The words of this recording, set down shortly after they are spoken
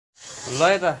ल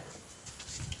त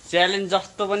च्यालेन्ज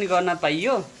जस्तो पनि गर्न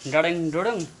पाइयो डडङ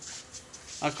डोडङ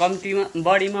कम्तीमा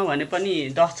बढीमा भने पनि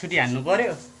 10 छुटी हान्नु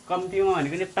पर्यो कम्तीमा भने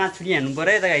पनि 5 छुटी हान्नु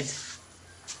पर्यो त गाइज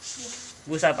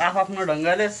बुसाप आफ्नो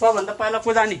ढङ्गले सबभन्दा पहिला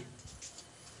को जाने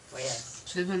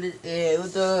ऊ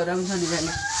त रमसनी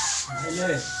जाने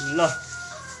ल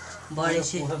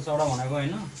बढेपछि चढा भनेको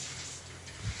होइन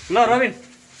ल रबिन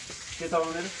के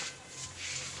चढाउने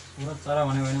पुरा चरा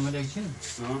भनेको होइन मैले एकछिन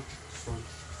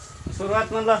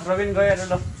सुरुवातमा ल रबिन गएर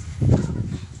ल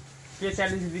के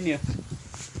च्यालेन्ज दिने हो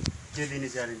के दिने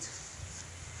च्यालेन्ज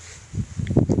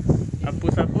अब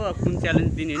पुसा पो कुन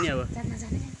च्यालेन्ज दिने हो नि अब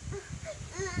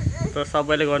त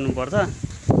सबैले गर्नुपर्छ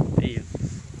त्यही हो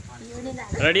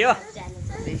रेडी हो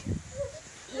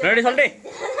रेडी सल्टे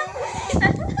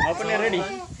म पनि रेडी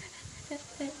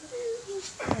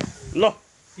ल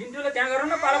तिनटोले त्यहाँ गरौँ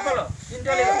न पालो पालो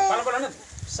तिनटोले पालो पालो न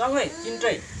सँगै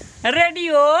तिनटै रेडी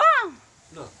हो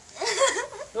ल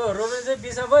रोबिन चाहिँ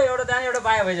बिसा भयो एउटा दाना एउटा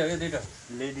बाया भइसक्यो यो दुइटा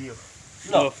लेडी हो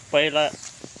ल पहिला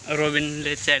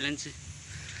रोबिनले च्यालेन्ज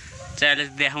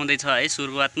देखाउँदैछ है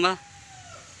सुरुवातमा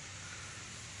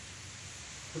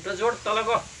खुट्टा जोड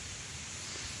तलको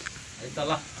है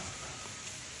तल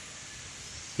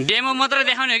डेमो मात्र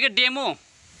देखाउने हो कि डेमो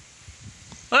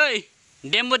ओइ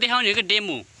डेमो देखाउने हो कि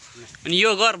डेमो अनि यो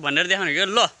गर भनेर देखाउने हो कि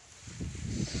ल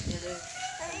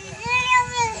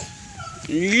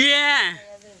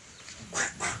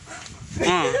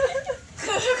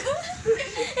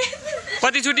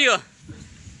कति छुट्टी हो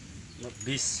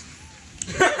 20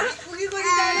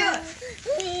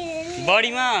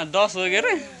 बढीमा 10 हो के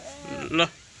अरे ल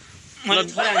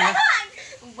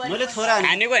मैले थोरा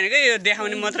हानेको होइन कि यो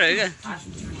देखाउने मात्र हो क्या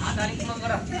हात अलिक कम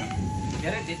गर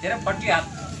धेरै धेरै फटी हात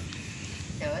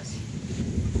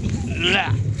ल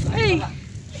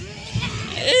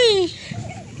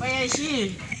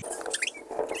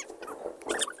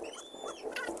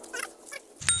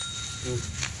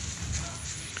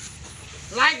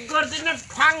लाइक गर्दिन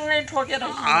ठ्वाङ्गै ठोकेर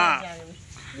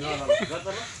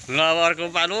ल अब अर्को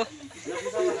पालो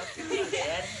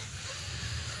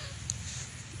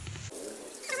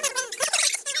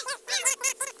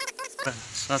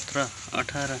 17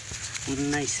 18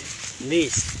 19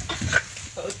 20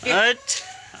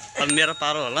 अब मेरो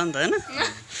पारो होला नि त होइन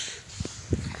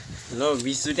ल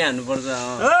 20 चोटि हान्नु पर्छ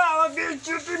अब 20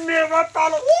 चोटि मेरो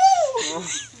पालो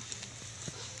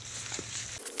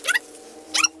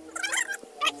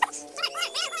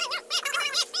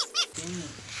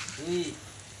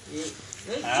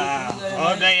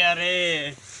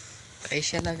अरे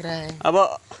कैसा लग रहा है अब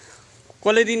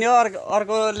कसले दिने हो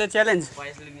अर्कोले च्यालेन्ज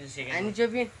अनि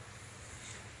चोपी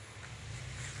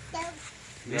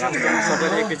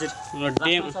सबैले एकैचोटि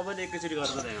सबैले एकैचोटि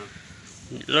गर्छ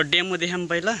ल डेमो देखाऊँ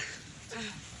पहिला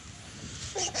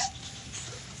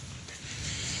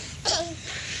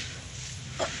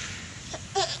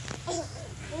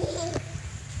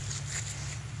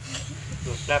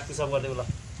फ्ल्याप पुसअप गर्दै ल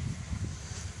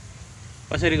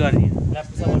कसरी गर्ने फ्ल्याप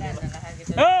पुसअप गर्दै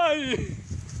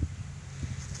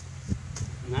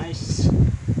नाइस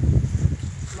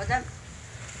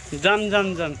जम जम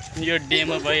जम यो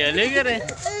डेमो भइहाल्यो के अरे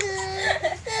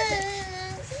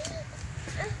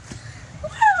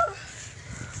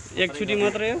एकचोटि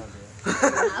मात्रै हो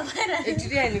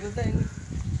एकचोटि हानेको त हैन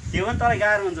त्यो पनि तँलाई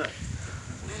गाह्रो हुन्छ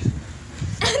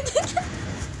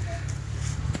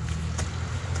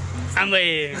आमै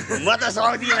म त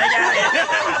सक्दिनँ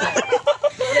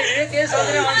के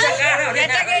सोच्ने मान्छे गाह्रो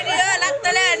केटा केटी हो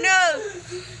लाग्तले हान्नु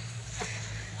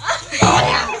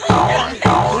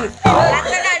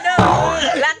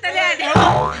लाग्तले हान्नु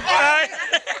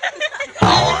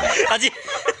अझै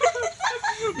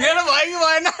मेरो भयो कि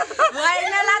भएन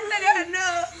भएन लाग्तले हान्नु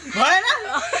भएन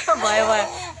भयो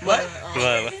भयो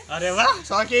भयो अरे वाह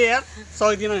सकेँ यार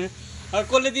सक्दिनँ अब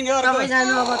कसले दिने हो तपाईँ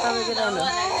जानु अब तपाईँ के जानु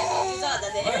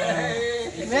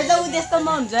मेरो त उ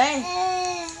त्यस्तोमा हुन्छ है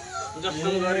जस्तो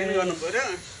गरिनु गर्नु पर्यो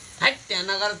हाट त्यहाँ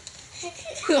नगर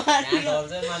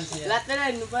लाग्तले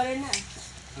हान्नु परेन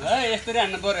है यस्तरी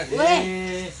हान्नु पर्यो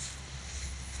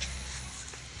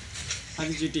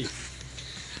अनि चिटी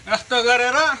यस्तो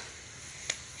गरेर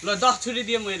ल 10 छुटी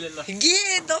दिएँ मैले ल के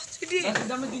 10 चोटि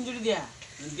एकदमै 3 चोटि दिया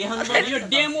देखाउनु पर्यो यो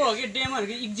डेमो हो कि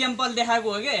डेमोहरूको इक्जाम्पल देखाएको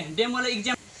हो कि डेमोलाई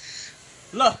इक्जाम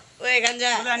ल ओए गान्जा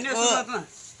हान्ने सुरुवातमा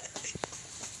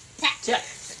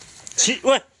छि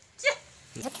ओए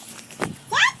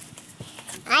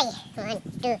Hi, 1,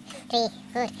 2, 3,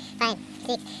 4, 5,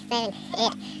 6, 7,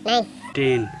 8, 9.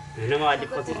 10 हैन म अलि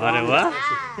पछि अरे वाह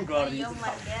 1,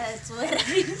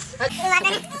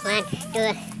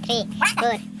 2, 3,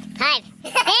 4, 5,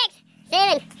 6,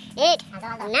 7, 8,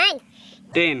 9.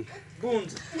 10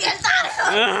 बुन्स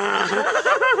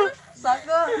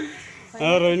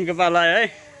रोहिणको पालो आयो है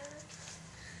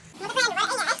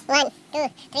 1 2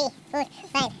 3 4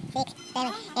 5 6 7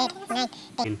 8 9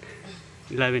 10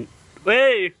 11 ओए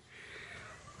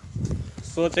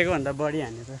सोचेको भन्दा बढी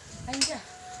हाने त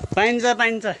पाइन्छ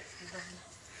पाइन्छ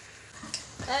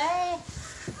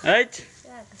हैट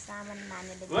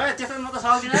ओए त्यसो म त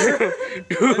सक्दिन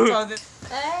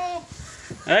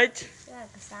हैट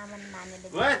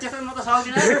ओए त्यसो म त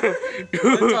सक्दिन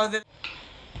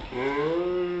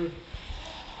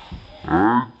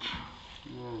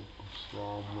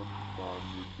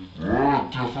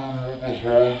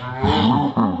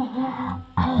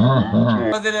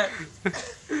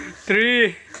थ्री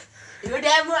यो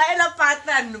ड्याम आइल 5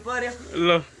 हान्नु पर्यो ल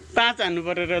 5 हान्नु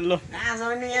पर्यो र ल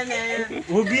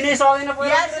उभिनै सक्दिन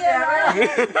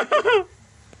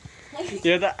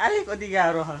यो त अलिकति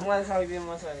गाह्रो छ म सक्दिन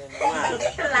म सक्दिन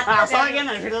सकेन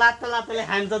फेरि लात्ता लात्ताले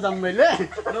खान्छ जम्मैले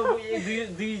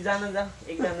दुईजना जाऊ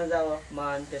एकजना जाऊ म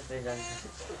अनि त्यस्तै जान्छ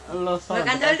ल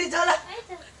कन्जल्टी चल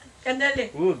कन्जल्टी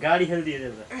ऊ गाडी खेल्दियो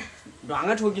त ढङ्ग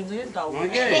ठोकिन्छ कि टाउको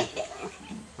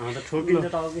त ठोकिन्छ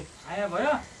टाउकै आयो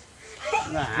भयो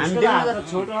हान्दियो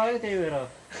छोटो आयो त्यही भएर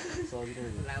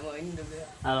लामो होइन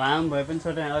लामो भए पनि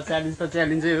छोटो अब च्यालेन्ज त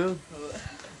च्यालेन्जै हो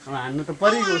अब हान्नु त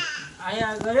परेको आयो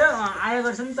गऱ्यो आयो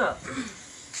गर्छ नि त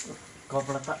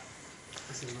कपडा त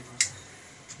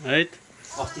है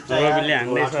रविले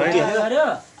हान्दैछ है गऱ्यो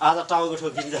आज टाउको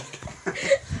ठोकिन्छ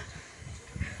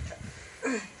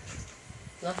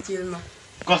चिलमा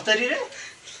कसरी रे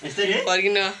यसरी है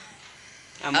फर्किन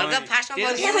हल्का फास्टमा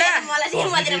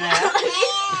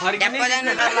फर्किन मलाई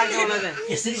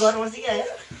यसरी गर्नुपर्छ कि आयो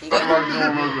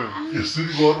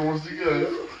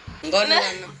गर्नु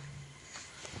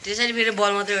त्यसरी फेरि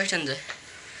बल मात्रै वेस्ट हुन्छ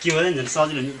के भयो नि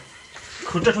सजिलो हुन्छ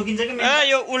खुट्टा ठोकिन्छ कि ए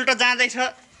यो उल्टो जाँदैछ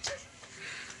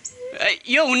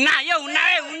यो हुन्न है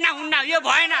हुन्न यो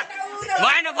भएन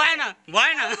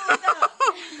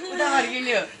उता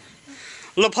फर्किने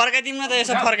ल फर्काइदिउँ न त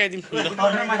यसो फर्काइदिउँ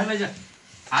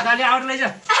हात अलि आउट लैजा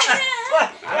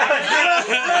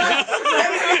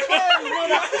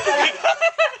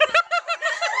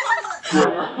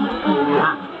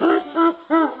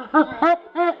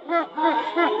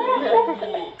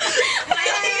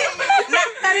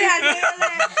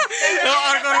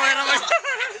अर्को रोएर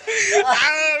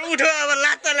उठो अब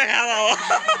लात्ताले खावा हो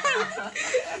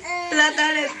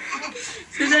लाताले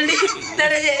सुजल्डी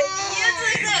तर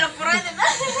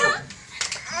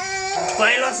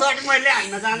पहिलो सट मैले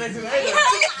हान्न जाँदैछु है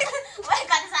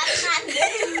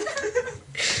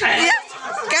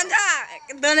कान्छा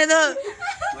दने त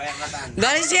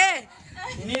दने छे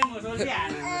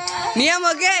नियम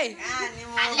हो के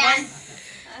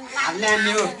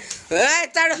ए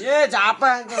चाडो ए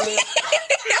झापा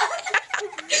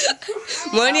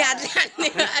मनी हातले हान्ने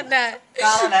हान्दा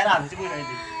कालो ल्याएर हान्छ पुरै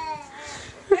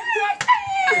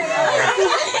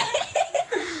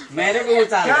मेरेको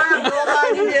उचाल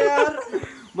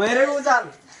मेरेको उचाल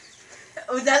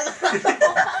उजाल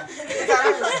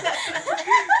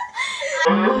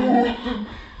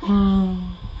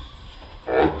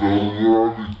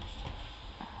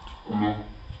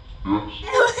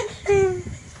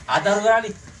हातहरु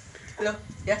गराली लो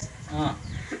यस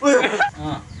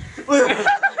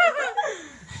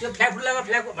त्यो फ्ल्याग लगा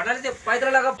फ्ल्याग भटाले त्यो पैत्र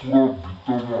लगा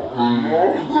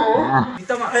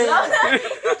भित्तामा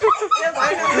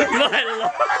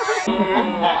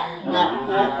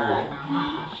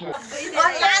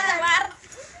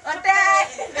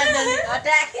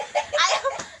attack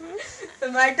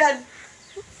my turn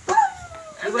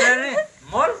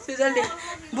more सुजल्डी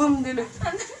boom दिनु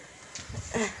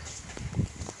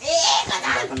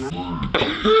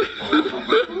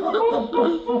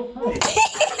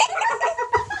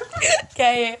क्या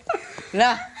है ल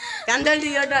कान्जल्डी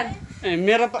यो टर्न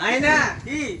मेरो हैन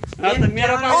त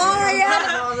मेरो ओ यार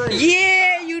ये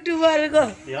युट्युबरको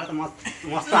यो त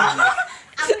मस्त हान्यो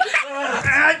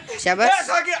शाबाश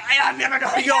सक्यो आया मेरो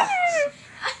डरियो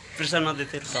प्रेसर नदे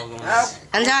तेरो साउको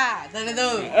अन्जा दने दो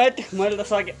एट मैले त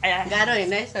सक्यो आया गाह्रो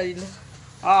हैन है सजिलो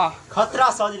खतरा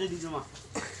सजिलो दिन्छु म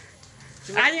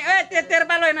अनि ए तेरो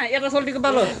पालो हैन यता सोल्टीको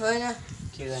पालो हैन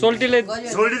सोल्टीले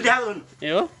सोल्डी देखाउ न ए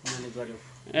हो मैले गर्यो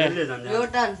ए ले जान्छ यो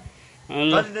टर्न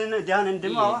ल कति दिन ध्यान नि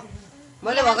तिमी अब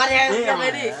मैले भर्खर ल्याएको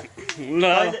फेरि ल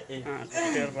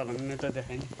तेरो पालो नि त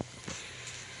देखाइन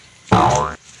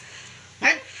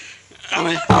आमा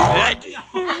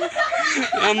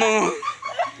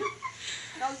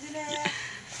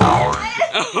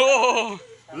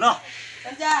ल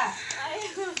अन्जा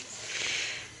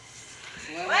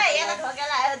ओए यहाँ त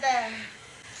ठोकेला आयो त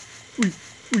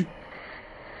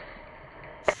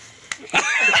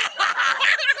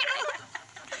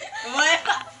ओए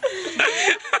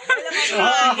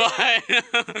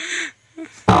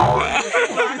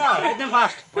एकदम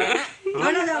फास्ट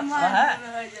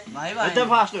एकदम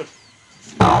फास्ट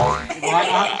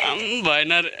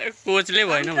भएन कोचले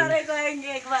भएन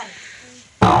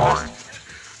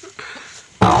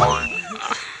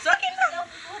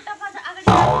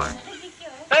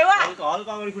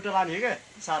हल्का अगाडि खुट्टा लाने क्या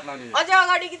साथ लाने अझै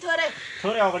अगाडि कि थोरै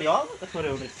थोरै अगाडि हल्का थोरै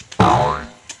अगाडि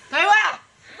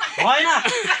भएन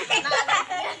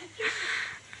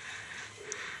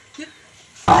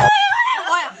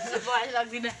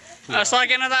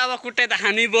सकेन त अब कुट्टै त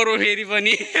खानै बरु फेरि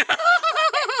पनि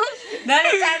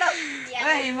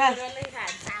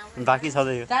बाँकी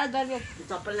छँदै यो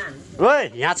ओइ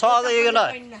यहाँ छ अझ यो ल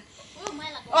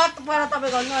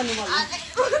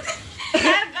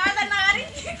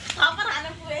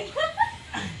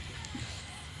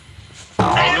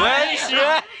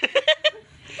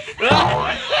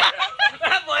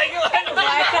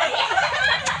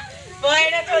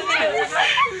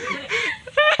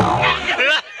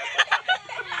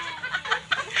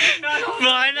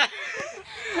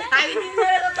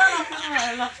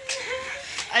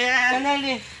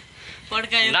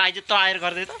ल आइज त आएर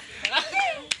गर्दै त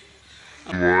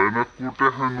भएन कुटे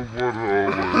खानु पर्यो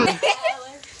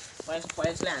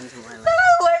पयसले हान्छ मलाई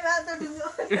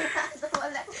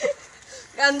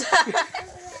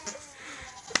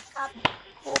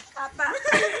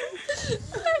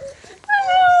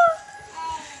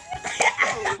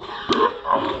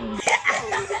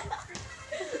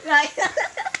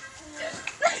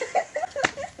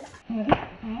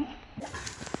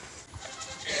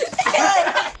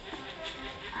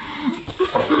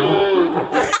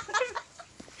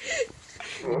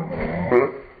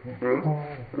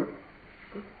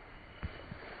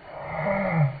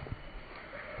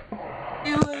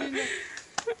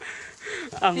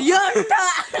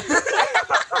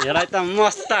यसलाई त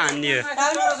मस्त हान्दियो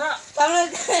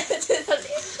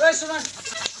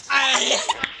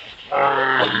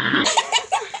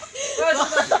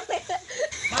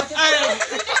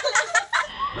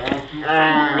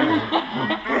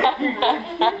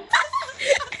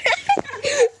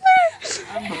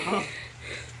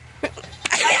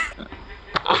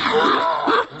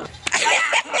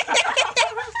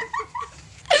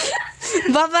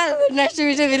Bapak, nice to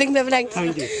meet you. Feeling the blank.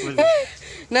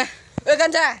 Nah,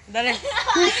 kanca, dale.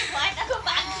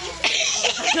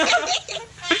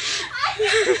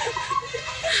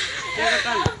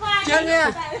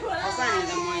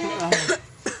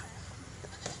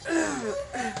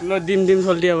 ल दिम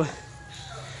सोल्टी अब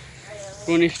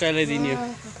कुन स्टाइलले दिने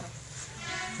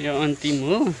यो अन्तिम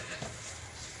हो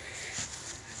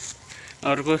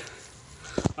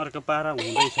अर्को पारा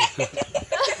हुँदैछ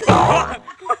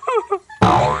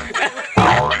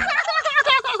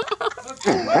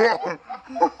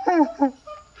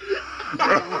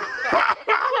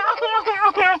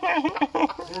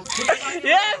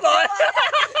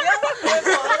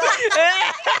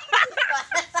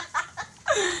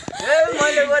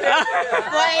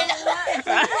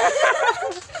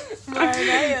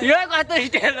यो कस्तो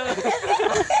स्टाइल हो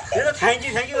थ्याङ्क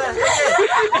यू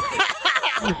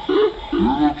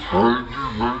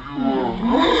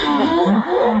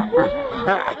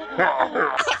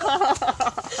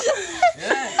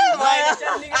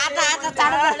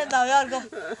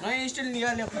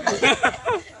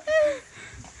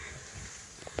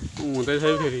हुँदैछ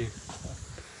फेरि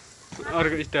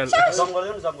अर्को स्टाइल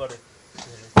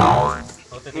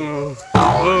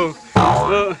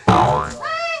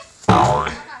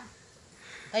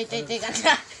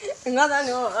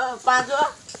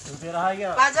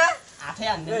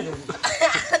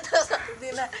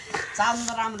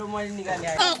राम्रो मैले निकाले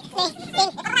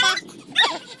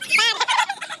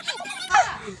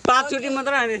 5 चोटि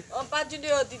मात्र हाने 5 चोटि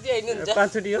हो दिदी हैन हुन्छ 5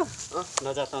 चोटि हो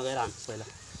नजा त गएर हान्छ पहिला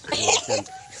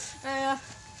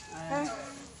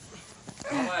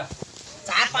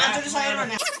चार 5 चोटि सकेन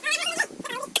भने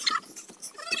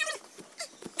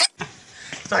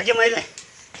सके मैले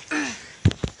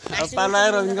पालो आयो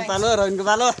रविनको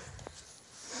पालो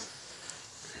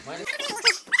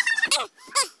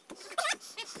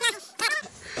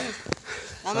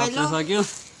सक्यो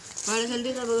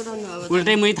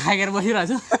उल्टै मै थाकेर बसिरहेको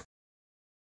छु